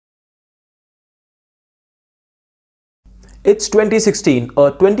It's 2016.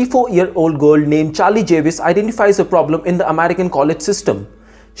 A 24-year-old girl named Charlie Javis identifies a problem in the American college system.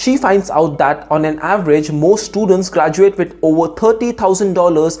 She finds out that on an average, most students graduate with over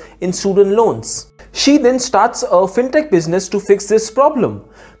 $30,000 in student loans. She then starts a fintech business to fix this problem.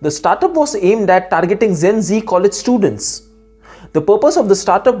 The startup was aimed at targeting Gen Z college students. The purpose of the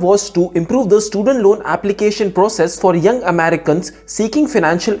startup was to improve the student loan application process for young Americans seeking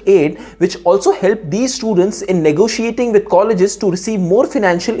financial aid, which also helped these students in negotiating with colleges to receive more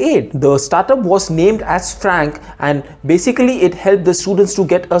financial aid. The startup was named as Frank, and basically it helped the students to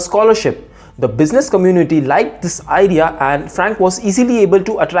get a scholarship. The business community liked this idea, and Frank was easily able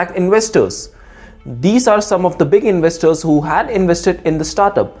to attract investors. These are some of the big investors who had invested in the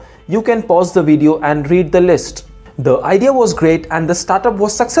startup. You can pause the video and read the list. The idea was great and the startup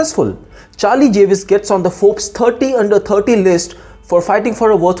was successful. Charlie Javis gets on the Forbes 30 under 30 list for fighting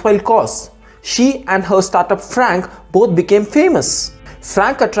for a worthwhile cause. She and her startup Frank both became famous.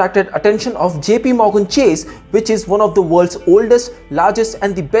 Frank attracted attention of JPMorgan Chase, which is one of the world's oldest, largest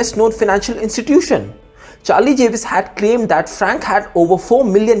and the best known financial institution. Charlie Javis had claimed that Frank had over 4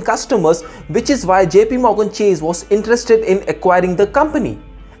 million customers, which is why JPMorgan Chase was interested in acquiring the company.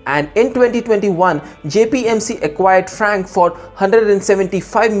 And in 2021, JPMC acquired Frank for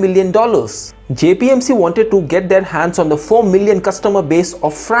 $175 million. JPMC wanted to get their hands on the 4 million customer base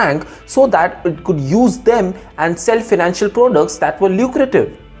of Frank so that it could use them and sell financial products that were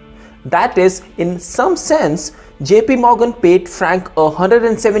lucrative. That is, in some sense, JPMorgan paid Frank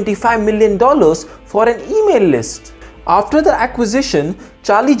 $175 million for an email list. After the acquisition,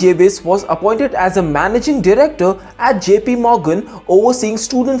 Charlie Javis was appointed as a managing director at JPMorgan, overseeing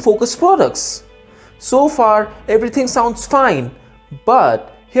student-focused products. So far, everything sounds fine,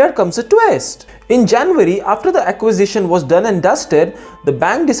 but here comes a twist. In January, after the acquisition was done and dusted, the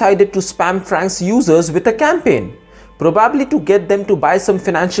bank decided to spam Frank's users with a campaign, probably to get them to buy some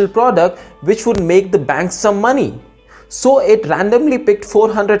financial product which would make the bank some money. So it randomly picked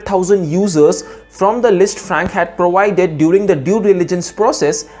 400,000 users from the list Frank had provided during the due diligence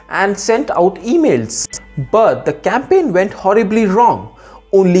process and sent out emails. But the campaign went horribly wrong.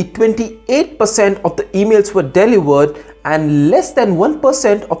 Only 28% of the emails were delivered and less than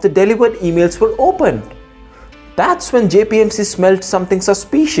 1% of the delivered emails were opened. That's when JPMC smelled something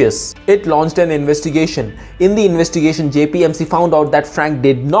suspicious. It launched an investigation. In the investigation, JPMC found out that Frank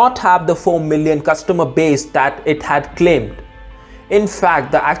did not have the 4 million customer base that it had claimed. In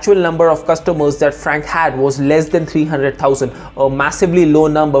fact, the actual number of customers that Frank had was less than 300,000, a massively low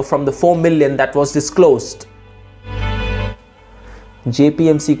number from the 4 million that was disclosed.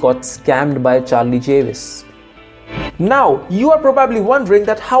 JPMC got scammed by Charlie Javis. Now, you are probably wondering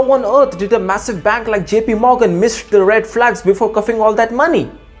that how on earth did a massive bank like JPMorgan miss the red flags before cuffing all that money?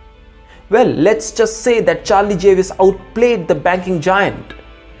 Well, let's just say that Charlie Javis outplayed the banking giant.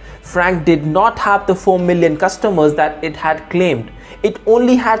 Frank did not have the 4 million customers that it had claimed. It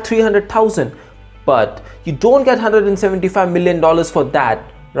only had 300,000. But you don't get $175 million for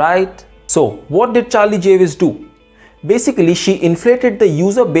that, right? So, what did Charlie Javis do? Basically, she inflated the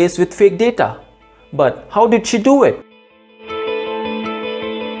user base with fake data. But how did she do it?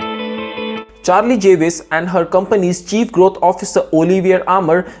 Charlie Javis and her company's chief growth officer Olivier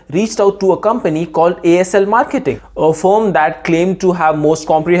Armour reached out to a company called ASL Marketing, a firm that claimed to have most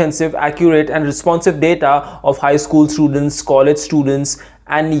comprehensive, accurate and responsive data of high school students, college students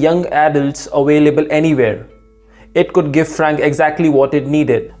and young adults available anywhere. It could give Frank exactly what it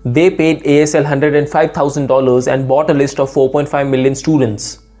needed. They paid ASL $105,000 and bought a list of 4.5 million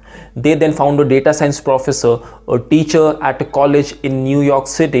students. They then found a data science professor, a teacher at a college in New York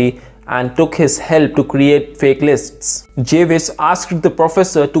City, and took his help to create fake lists. Javis asked the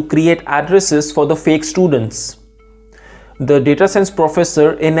professor to create addresses for the fake students. The data science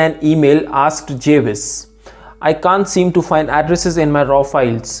professor in an email asked Javis, "I can't seem to find addresses in my raw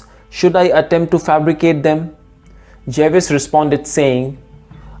files. Should I attempt to fabricate them?" Javis responded saying,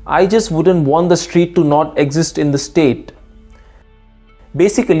 "I just wouldn't want the street to not exist in the state."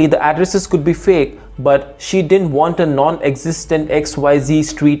 Basically, the addresses could be fake, but she didn't want a non-existent XYZ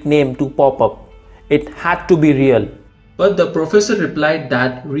street name to pop up. It had to be real. But the professor replied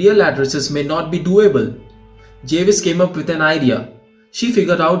that real addresses may not be doable. Javis came up with an idea. She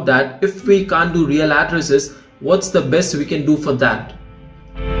figured out that if we can't do real addresses, what's the best we can do for that?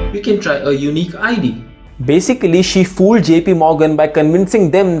 We can try a unique ID. Basically, she fooled JPMorgan by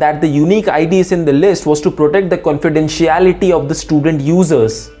convincing them that the unique IDs in the list was to protect the confidentiality of the student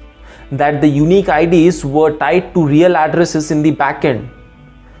users, that the unique IDs were tied to real addresses in the backend,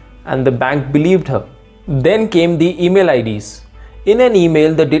 and the bank believed her. Then came the email IDs. In an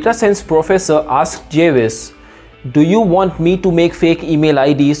email, the data science professor asked Javis, Do you want me to make fake email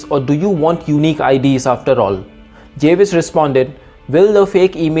IDs or do you want unique IDs after all? Javis responded, will the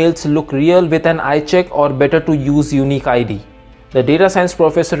fake emails look real with an eye check or better to use unique ID? The data science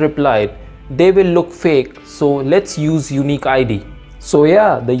professor replied, they will look fake, so let's use unique ID. So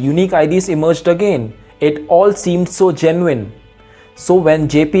yeah, the unique IDs emerged again. It all seemed so genuine. So when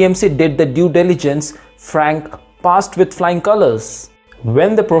JPMC did the due diligence, Frank passed with flying colors.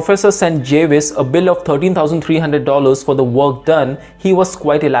 When the professor sent Javis a bill of $13,300 for the work done, he was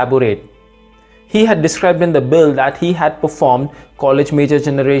quite elaborate. He had described in the bill that he had performed college major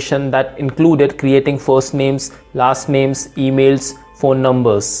generation that included creating first names, last names, emails, phone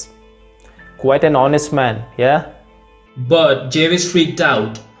numbers. Quite an honest man, yeah? But Javis freaked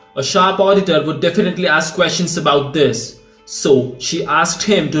out. A sharp auditor would definitely ask questions about this, so she asked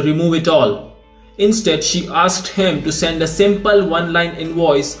him to remove it all. Instead, she asked him to send a simple one-line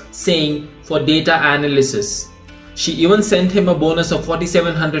invoice saying for data analysis. She even sent him a bonus of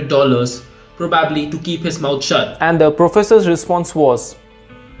 $4,700, probably to keep his mouth shut. And the professor's response was,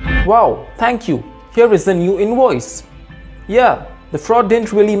 wow, thank you. Here is the new invoice. Yeah, the fraud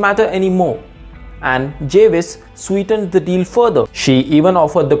didn't really matter anymore. And Javis sweetened the deal further. She even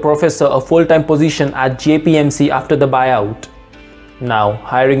offered the professor a full-time position at JPMC after the buyout. Now,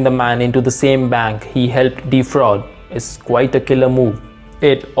 hiring the man into the same bank he helped defraud is quite a killer move.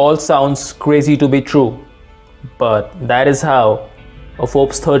 It all sounds crazy to be true, but that is how a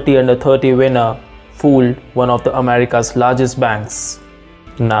Forbes 30 under 30 winner fooled one of America's largest banks.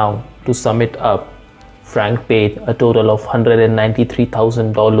 Now, to sum it up, Frank paid a total of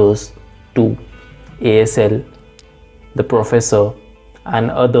 $193,000 to ASL, the professor,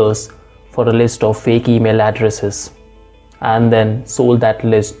 and others for a list of fake email addresses, and then sold that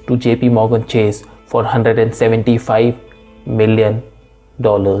list to JPMorgan Chase for $175 million.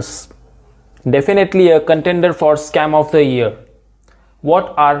 Definitely a contender for Scam of the Year.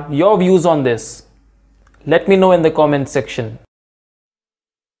 What are your views on this? Let me know in the comment section.